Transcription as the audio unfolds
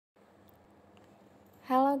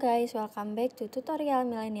Hello guys, welcome back to Tutorial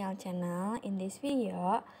Millennial channel. In this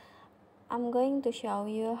video, I'm going to show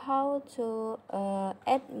you how to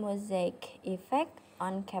add mosaic effect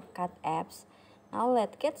on CapCut apps. Now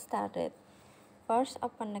let's get started. First,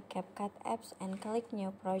 open the CapCut apps and click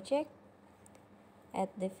New Project. Add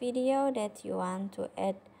the video that you want to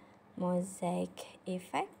add mosaic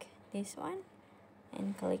effect, this one,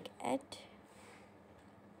 and click Add.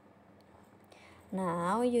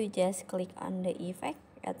 Now you just click on the effect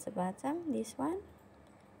at the bottom, this one,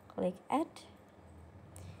 click Add,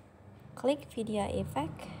 click Video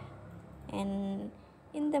Effect, and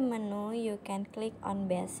in the menu you can click on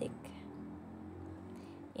Basic.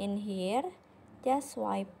 In here, just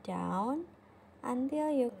swipe down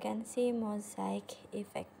until you can see Mosaic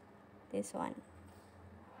Effect, this one.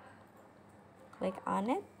 Click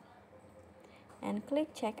on it and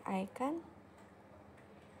click check icon.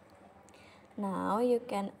 Now you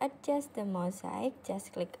can adjust the mosaic.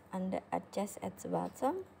 Just click on the adjust at the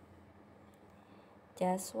bottom.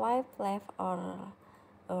 Just swipe left or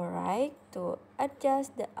right to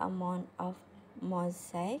adjust the amount of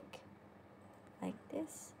mosaic, like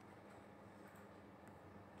this.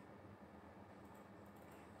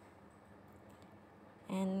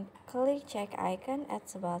 And click check icon at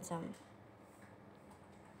the bottom.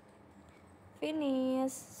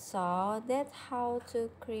 Finish. So that's how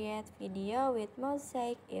to create video with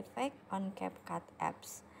mosaic effect on CapCut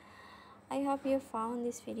apps. I hope you found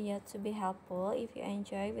this video to be helpful. If you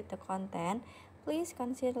enjoy with the content, please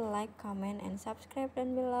consider like, comment, and subscribe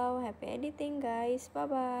down below. Happy editing guys. Bye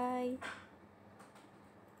bye.